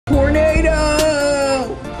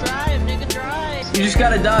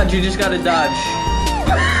gotta dodge. You just gotta dodge.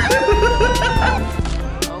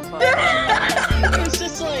 Oh fuck. It's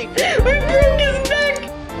just like We broke his neck.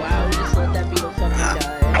 wow, we just let that beetle fucking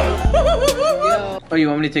die. Yo. Oh, you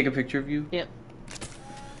want me to take a picture of you? Yep.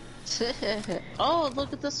 Oh,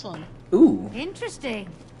 look at this one. Ooh. Interesting.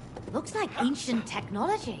 Looks like ancient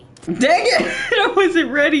technology. Dang it! I wasn't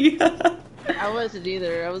ready. I wasn't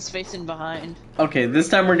either. I was facing behind. Okay, this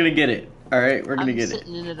time we're gonna get it. Alright, we're gonna I'm get it.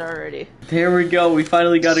 sitting in it already. There we go. We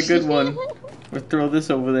finally got a good one. We'll throw this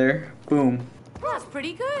over there. Boom. That's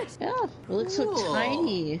pretty good. Yeah, it looks so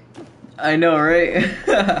tiny. I know, right?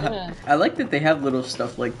 Yeah. I like that they have little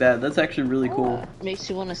stuff like that. That's actually really cool. Makes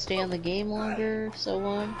you want to stay on the game longer, so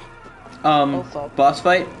on. Oh, fuck. boss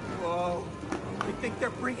fight? Whoa. I think they're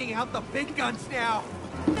bringing out the big guns now.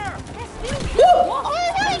 There. Oh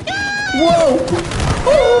my god! Whoa!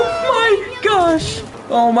 Oh my gosh!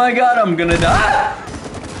 Oh my god, I'm gonna die!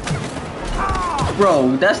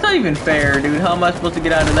 Bro, that's not even fair, dude. How am I supposed to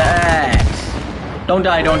get out of that? Don't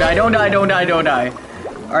die, don't die, don't die, don't die, don't die.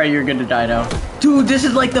 Alright, you're gonna die now. Dude, this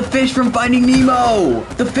is like the fish from Finding Nemo!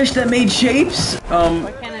 The fish that made shapes?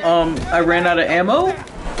 I ran out of ammo?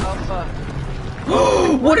 Oh fuck.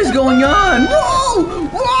 What is going on? Whoa!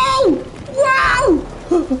 Whoa! Whoa!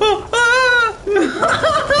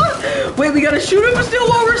 Wait, we gotta shoot him still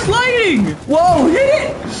while we're sliding! Whoa, hit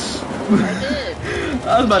it! I did.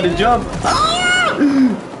 I was about to jump. Ah!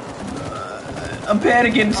 I'm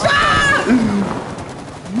panicking. Ah!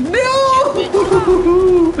 No!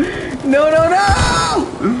 No, no,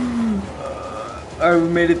 no! Alright, we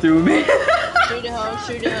made it through. Shoot a hoe,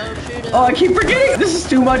 shoot a hoe, shoot a hoe. Oh, I keep forgetting! This is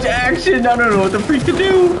too much action! I don't know what the freak to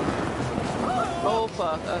do! Oh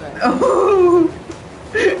fuck, okay. Oh!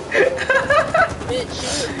 Bitch,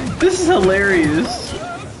 shoot. This is hilarious.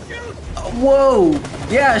 Whoa!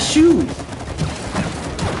 Yeah, shoot!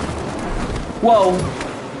 Whoa!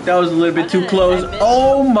 That was a little bit too close.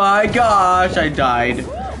 Oh my gosh! I died.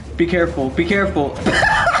 Be careful, be careful.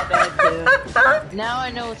 Now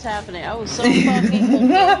I know what's happening. I was so fucking confused. Wait,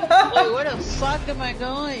 where the fuck am I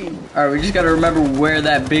going? Alright, we just gotta remember where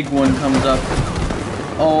that big one comes up.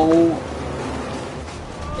 Oh.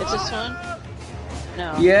 It's this one?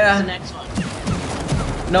 No. Yeah. It's the next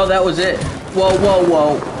one. No, that was it. Whoa, whoa,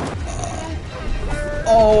 whoa.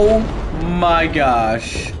 Oh my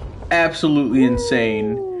gosh. Absolutely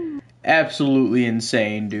insane. Absolutely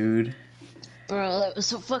insane, dude. Bro, that was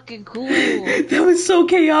so fucking cool. That was so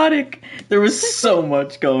chaotic. There was so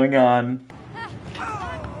much going on.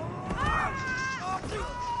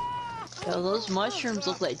 Yo, those mushrooms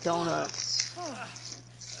look like donuts.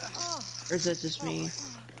 Or is that just me?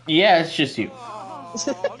 Yeah, it's just you. Oh,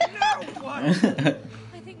 no, what? I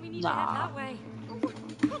think we need to head that way.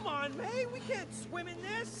 Come on, May. We can't swim in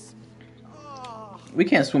this. Oh, We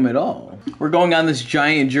can't swim at all. We're going on this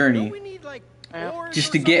giant journey we need like Yeah. oars just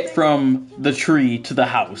or to get something? from the tree to the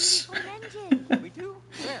house. We do?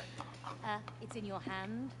 Where? It's in your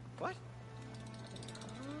hand. What?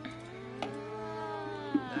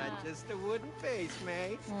 Not just a wooden face,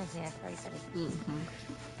 May.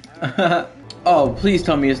 Oh, please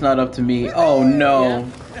tell me it's not up to me. Oh no.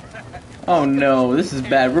 Oh no, this is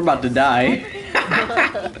bad. We're about to die.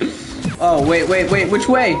 Oh, wait, which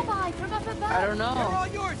way? Bye from up above. I don't They're know. all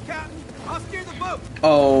yours, Captain. I'll steer the boat.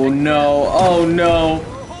 Oh no, oh no.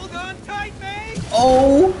 Hold on tight, May.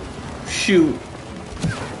 Oh, shoot.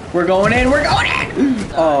 We're going in, we're going in!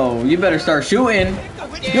 Oh, you better start shooting.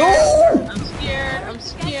 Yo! I'm scared. I'm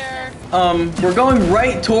scared. We're going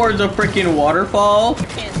right towards a freaking waterfall.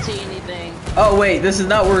 Can't see anything. Oh wait, this is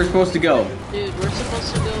not where we're supposed to go. Dude, we're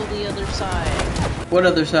supposed to go the other side. What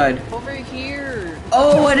other side? Over here.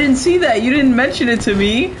 Oh, I didn't see that. You didn't mention it to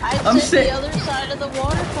me. I said the other side of the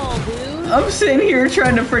waterfall, dude. I'm sitting here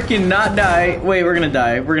trying to freaking not die. Wait, we're gonna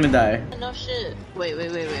die. We're gonna die. No shit. Wait.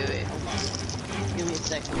 Give me a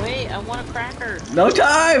second. Wait, I want a cracker. No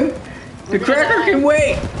time! The gonna cracker die. can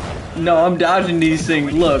wait! No, I'm dodging these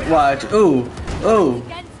things. Look, watch. Ooh. Ooh.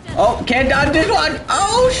 Oh, can't dodge this one!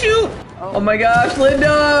 Oh, shoot! Oh my gosh,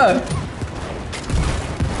 Linda!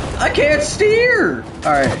 I can't steer!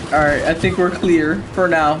 Alright, I think we're clear for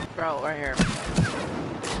now. Bro, right here.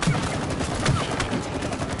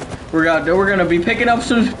 We're gonna be picking up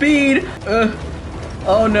some speed!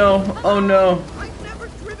 Oh no, oh no. I've never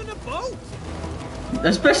driven a boat.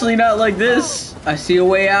 Especially not like this. I see a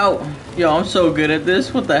way out. Yo, I'm so good at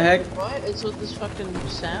this. What the heck? What? It's with this fucking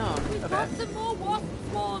sound. Okay. Got some more wasp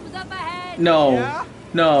swarms up ahead. No. Yeah?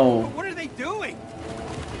 No. What are they doing?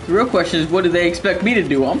 The real question is, what do they expect me to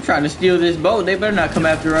do? I'm trying to steal this boat. They better not come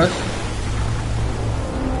after us.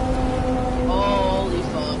 Holy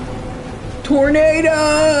fuck.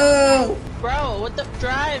 Tornado! Bro, what the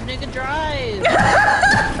drive, nigga, drive.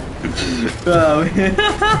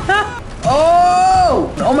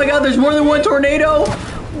 Oh! Oh my god, there's more than one tornado!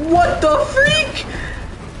 What the freak?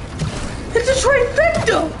 It's a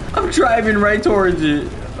trifecta! I'm driving right towards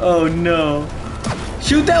it. Oh no.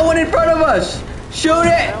 Shoot that one in front of us! Shoot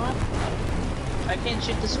it! I can't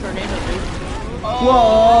shoot this tornado, dude. Whoa!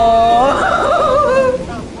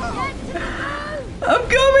 I'm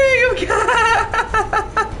coming!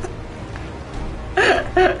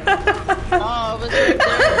 Oh, it was right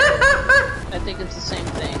there. I think it's the same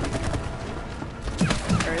thing.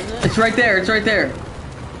 Or is it? It's right there, it's right there.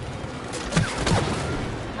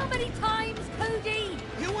 How many times, Cody?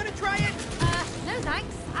 You want to try it? No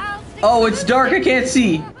thanks. I'll stick Oh, to it's dark, I can't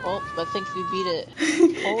see. Oh, I think we beat it.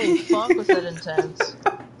 Holy fuck, was that intense.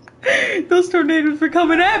 Those tornadoes were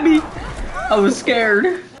coming at me. I was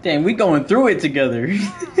scared. Damn, we going through it together.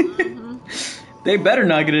 They better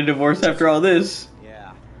not get a divorce after all this.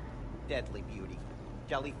 Yeah. Deadly beauty.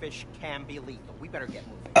 Jellyfish can be lethal. We better get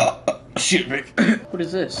moving. Shit, Rick. What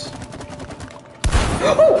is this?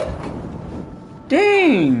 Oh!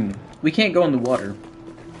 Dang! We can't go in the water.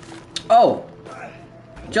 Oh!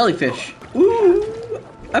 Jellyfish. Ooh!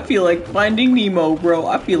 I feel like finding Nemo, bro.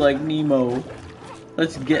 I feel like Nemo.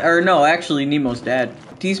 Let's get, or no, actually Nemo's dad.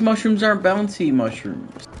 These mushrooms aren't bouncy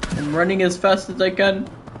mushrooms. I'm running as fast as I can.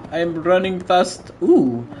 I am running fast.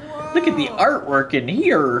 Ooh, look at the artwork in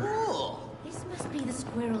here. This must be the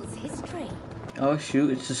squirrel's history. Oh shoot,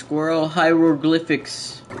 it's a squirrel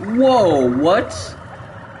hieroglyphics. Whoa, what?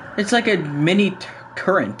 It's like a mini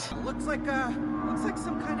current. Looks like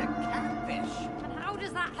some kind of catfish. And how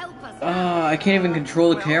does that help us? I can't even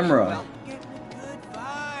control the camera. Well, getting a good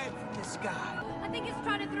vibe from this guy. I think it's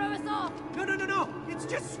trying to throw us off. No. It's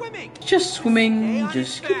just swimming. Just swimming,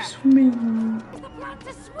 just keep swimming. The plan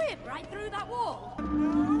to swim right through that wall.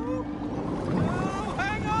 No,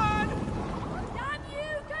 hang on. Damn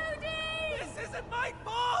you, Cody! This isn't my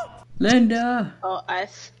fault. Linda, Oh, I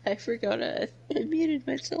forgot I muted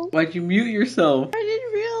myself. why'd you mute yourself? I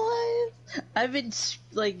didn't realize. I've been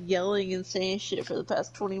like yelling and saying shit for the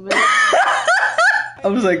past 20 minutes. I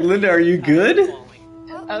was like, Linda, are you good?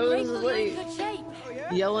 I was You're in like good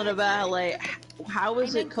shape. yelling about like, how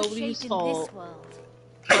is it I'm in good Cody's shape in fault? this world.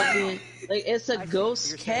 Fucking, like it's a ghost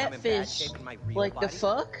You're saying I'm in bad catfish. shape in my real Like the body?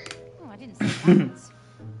 fuck? Oh, I didn't say that.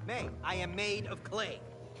 May, I am made of clay.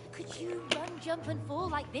 Could you run, jump, and fall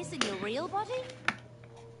like this in your real body?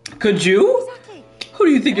 Could you? Exactly. Who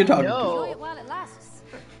do you think you're talking to? No. Enjoy it while it lasts.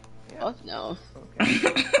 Fuck no.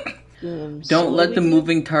 Don't let the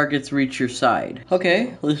moving targets reach your side.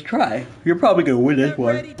 Okay, let's try. You're probably gonna win this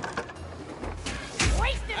one. Wasted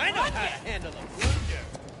I know how to budget. handle a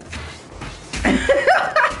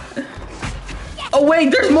blunder. Oh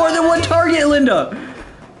wait, there's more than one target, Linda!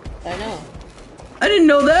 I know. I didn't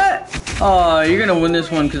know that! Oh, you're gonna win this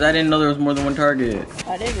one because I didn't know there was more than one target.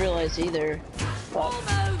 I didn't realize either. Fuck.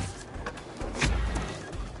 Almost.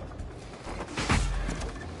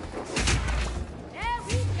 There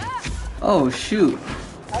we go. Oh shoot.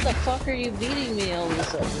 How the fuck are you beating me all of a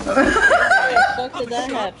sudden? How the fuck did that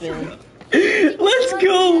happen? Let's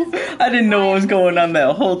go! I didn't know what was going on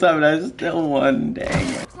that whole time and I still won.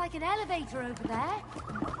 Dang. Looks like an elevator over there.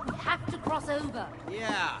 We have to cross over.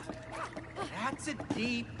 Yeah. That's a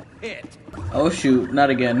deep pit. Oh shoot, not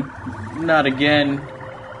again. Not again.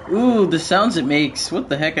 Ooh, the sounds it makes. What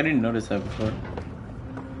the heck? I didn't notice that before.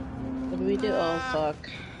 What do we do? Oh fuck.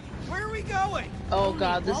 Where are we going? Oh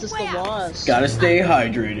god, this is the Wasp. Gotta stay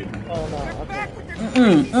hydrated. Oh no, okay. Back with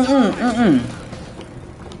your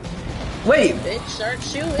Wait, Bitch, start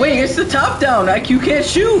shooting. wait, it's the top down. Like, you can't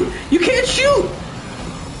shoot. You can't shoot.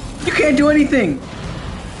 You can't do anything.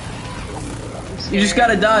 You just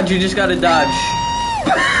gotta dodge. You just gotta dodge.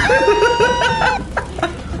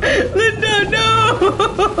 Linda,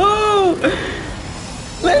 no!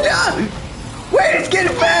 Linda! Wait, it's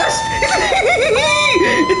getting fast!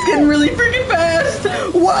 It's getting really freaking fast!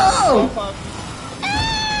 Whoa!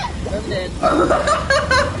 I'm dead.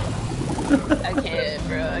 I can't,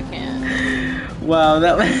 bro. I can't. Wow,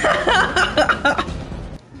 that was...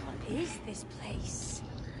 What is this place?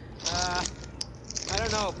 I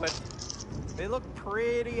don't know, but they look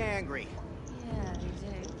pretty angry. Yeah, you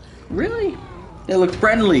do. Really? They look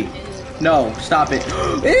friendly. No, stop it.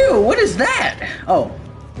 Ew, what is that? Oh.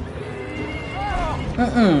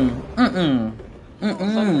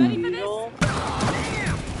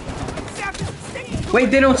 Wait,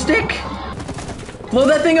 they don't stick? Blow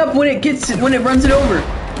that thing up when it runs it over.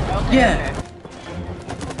 Okay, Yeah. okay.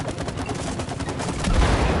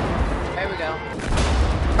 There we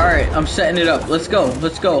go. Alright, I'm setting it up. Let's go,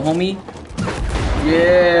 homie.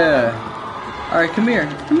 Yeah. Alright, come here.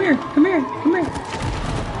 Come here. Come here. Come here.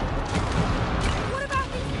 What about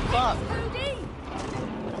this Fuck. Cody?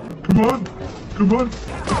 Come on. Come on.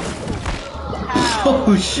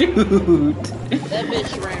 Oh, shoot. That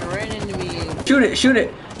bitch ran right into me. Shoot it. Shoot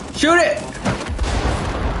it. Shoot it.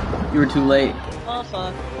 You were too late. Oh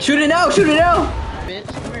fuck. Shoot it now. Shoot it now. Bitch,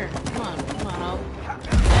 come here. Come on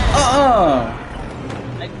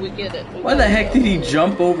up. Like, we get it. Why the heck did he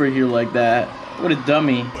jump over here like that? What a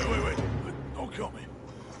dummy. Wait. Don't kill me.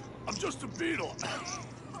 I'm just a beetle.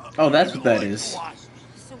 Oh, that's what that is.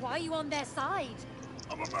 So why are you on their side?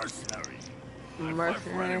 I'm a mercenary. Mercenary. I fight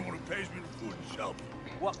for anyone who pays me food and shelter.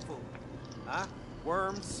 What food? Huh?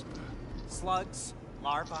 Worms? Slugs?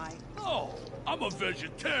 Larvae? No, I'm a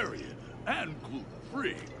vegetarian and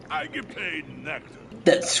gluten-free. I get paid in nectar.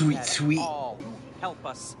 That's sweet, That's sweet. all. Help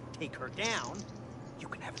us take her down. You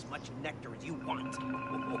can have as much nectar as you want.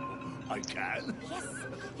 I can. Yes,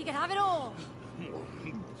 he can have it all.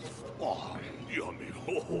 Oh, yummy.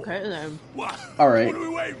 Okay then. What? All right. What are we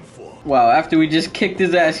waiting for? Wow, after we just kicked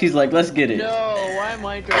his ass, he's like, let's get it. No, why am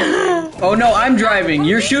I driving? Oh no, I'm driving.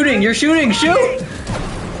 You're shooting. You're shooting. Shoot.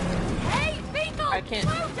 Hey, Beetle! I can't-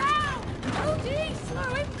 Slow down! Cody,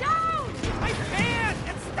 slow him down! I can't!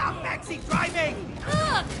 And stop Maxie driving!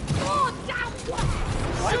 Ugh! Oh, down!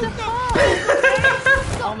 What the fuck?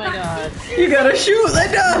 Oh my god. You gotta shoot,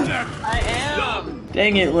 Linda. I am.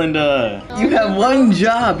 Dang it, Linda. You have one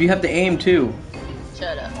job. You have to aim too.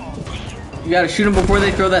 Shut up. You gotta shoot them before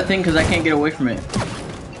they throw that thing because I can't get away from it.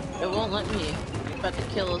 It won't let me. It's about to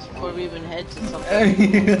kill us before we even head to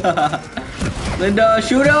something. Linda,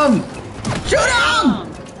 shoot him! Shoot him!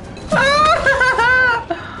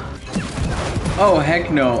 Oh heck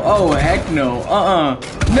no! Oh heck no!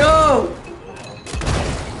 No!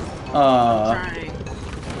 Trying.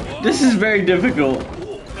 This is very difficult.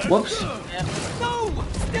 Whoops. Yep. No!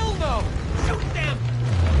 Still no! Shoot them!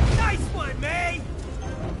 Nice one, May!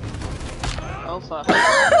 Oh fuck.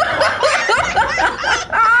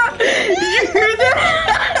 Did you hear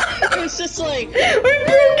that? It was just like, We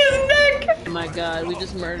broke his neck! oh my god, we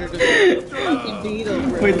just murdered a fucking beetle,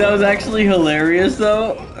 bro. Wait, that was actually hilarious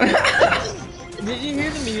though. Did you hear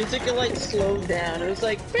the music? It like slowed down. It was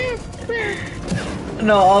like, beep, beep.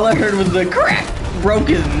 No, all I heard was the crack! Broke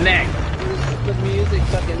his neck. The music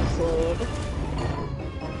fucking slowed.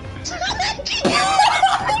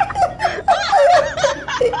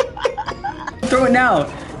 Throw it now,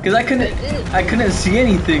 cause I couldn't see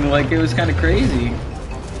anything. Like it was kind of crazy.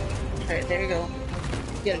 Alright, there you go.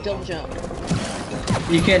 You gotta double jump.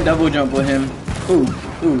 You can't double jump with him. Ooh.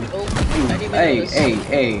 Oh, I didn't even notice.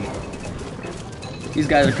 Hey. These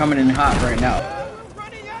guys are coming in hot right now. We're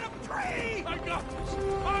running out of tree! I got this.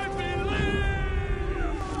 I believe.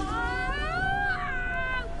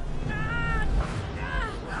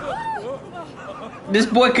 This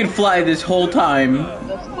boy could fly this whole time,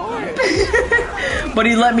 Of course. but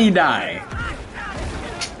he let me die.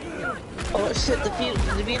 Oh shit,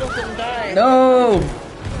 the beetle didn't die. No.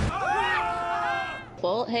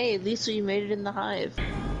 Well, hey, at least we made it in the hive.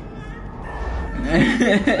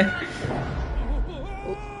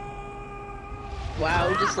 Wow,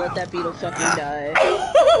 we just let that beetle fucking die.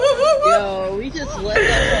 Yo, we just let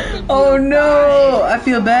that fucking beetle Oh no! die. I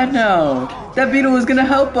feel bad now. That beetle was gonna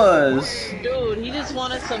help us. Dude, he just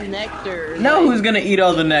wanted some nectar. Now Like, who's gonna eat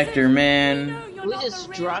all the nectar, man? we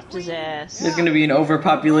just dropped his ass. There's gonna be an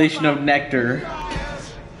overpopulation of nectar.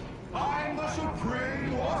 I'm the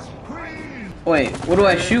supreme wasp queen. Wait, what do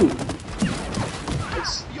I shoot?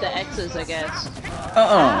 It's the X's, I guess.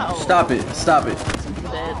 Ow. Stop it.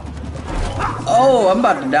 Dead. Oh, I'm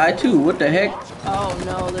about to die too. What the heck? Oh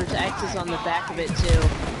no, there's X's on the back of it too.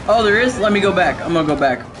 Oh, there is? Let me go back. I'm gonna go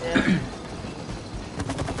back. Yeah.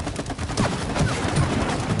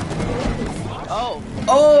 Oh.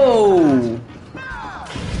 Oh!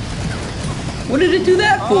 What did it do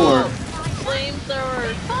that Oh, for?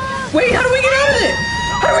 flamethrower. Ah, Wait, how do we get out of it?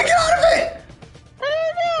 How do we get out of I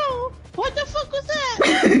don't know. What the fuck was that?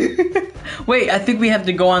 it? Wait, I think we have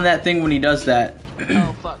to go on that thing when he does that.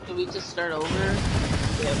 Oh fuck, did we just start over?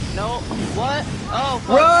 Yep. No. What? Oh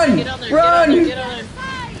fuck. Run! Get on there, Run! Get on there.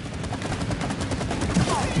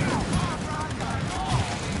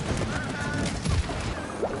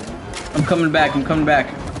 I'm coming back.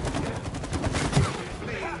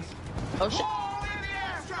 Oh shit.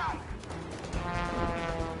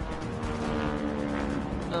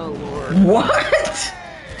 Oh lord. What?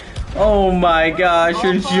 Oh my gosh,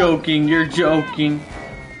 you're joking.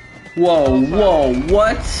 Whoa,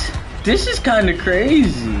 what? This is kind of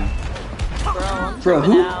crazy. Bro,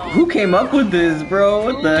 who came up with this, bro?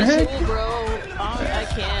 What the heck? Bro, I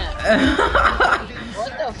can't.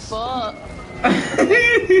 What the the fuck? I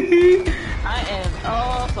am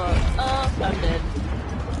all fucked up. I'm dead.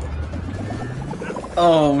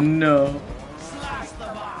 Oh no.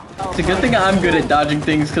 It's a good thing I'm good at dodging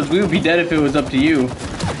things, because we would be dead if it was up to you.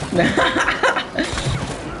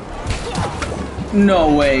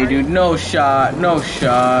 No way, dude. No shot. No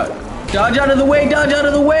shot. Dodge out of the way. Dodge out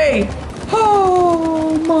of the way.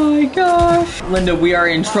 Oh my gosh. Linda, we are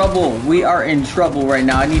in trouble. We are in trouble right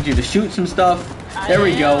now. I need you to shoot some stuff. There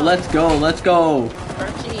we go. Let's go. Let's go.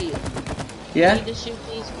 Archie. Yeah? You need to shoot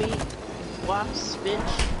these wasps,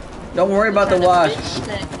 bitch. Don't worry about the wasps.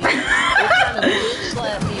 They're trying to bitch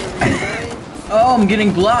slap me over here, right? Oh, I'm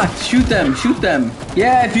getting blocked. Shoot them. Shoot them.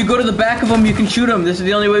 Yeah, if you go to the back of them, you can shoot them. This is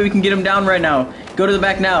the only way we can get them down right now. Go to the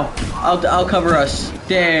back now. I'll cover us.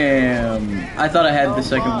 Damn. I thought I had the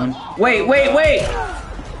second one. Wait, wait, wait.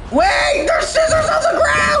 Wait, there's scissors on the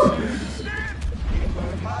ground.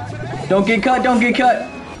 Don't get cut. Don't get cut.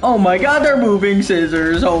 Oh my god, they're moving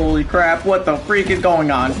scissors. Holy crap. What the freak is going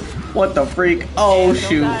on? What the freak? Oh,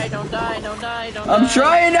 shoot. Don't die. I'm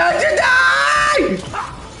trying not to die.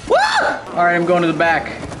 Alright, I'm going to the back.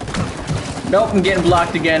 Nope, I'm getting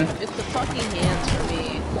blocked again. It's the fucking hands for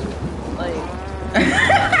me. Like.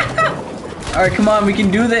 Alright, come on, we can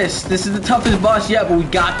do this. This is the toughest boss yet, but we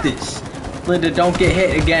got this. Linda, don't get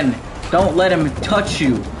hit again. Don't let him touch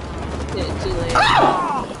you. Too late.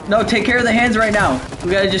 Ah! No, take care of the hands right now. We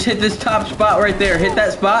gotta just hit this top spot right there. Hit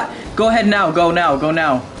that spot. Go ahead now. Go now. Go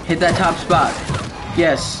now. Hit that top spot.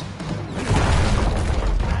 Yes.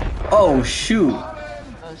 Oh, shoot.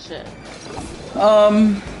 Oh, shit.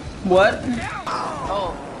 What?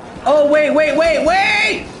 Oh. Oh, wait.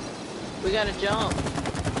 We gotta jump.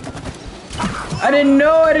 I didn't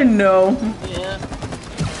know. Yeah.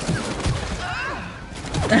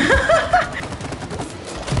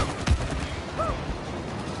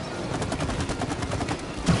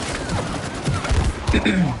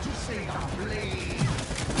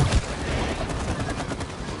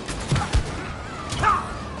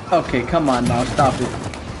 Okay, come on now. Stop it.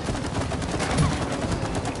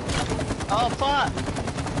 Oh, fuck.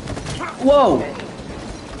 Whoa.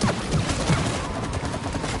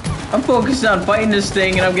 I'm focused on fighting this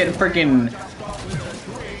thing and I'm getting freaking...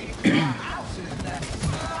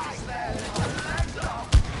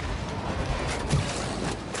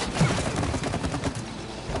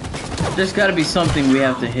 There's gotta be something we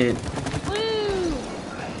have to hit. Woo!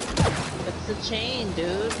 It's the chain,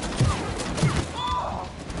 dude.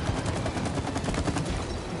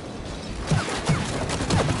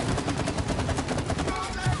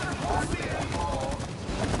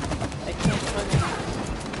 I can't fucking...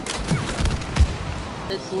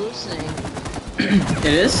 It's loosening.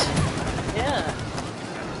 It is? Yeah.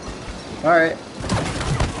 Alright.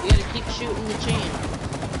 You gotta keep shooting the chain.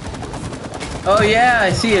 Oh yeah,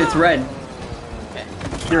 I see it. It's red. Okay.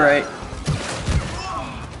 You're right.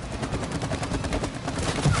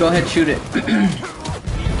 Go ahead, shoot it. There we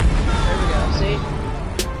go, see?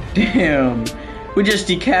 Damn. We just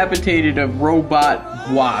decapitated a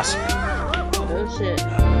robot wasp. Oh shit.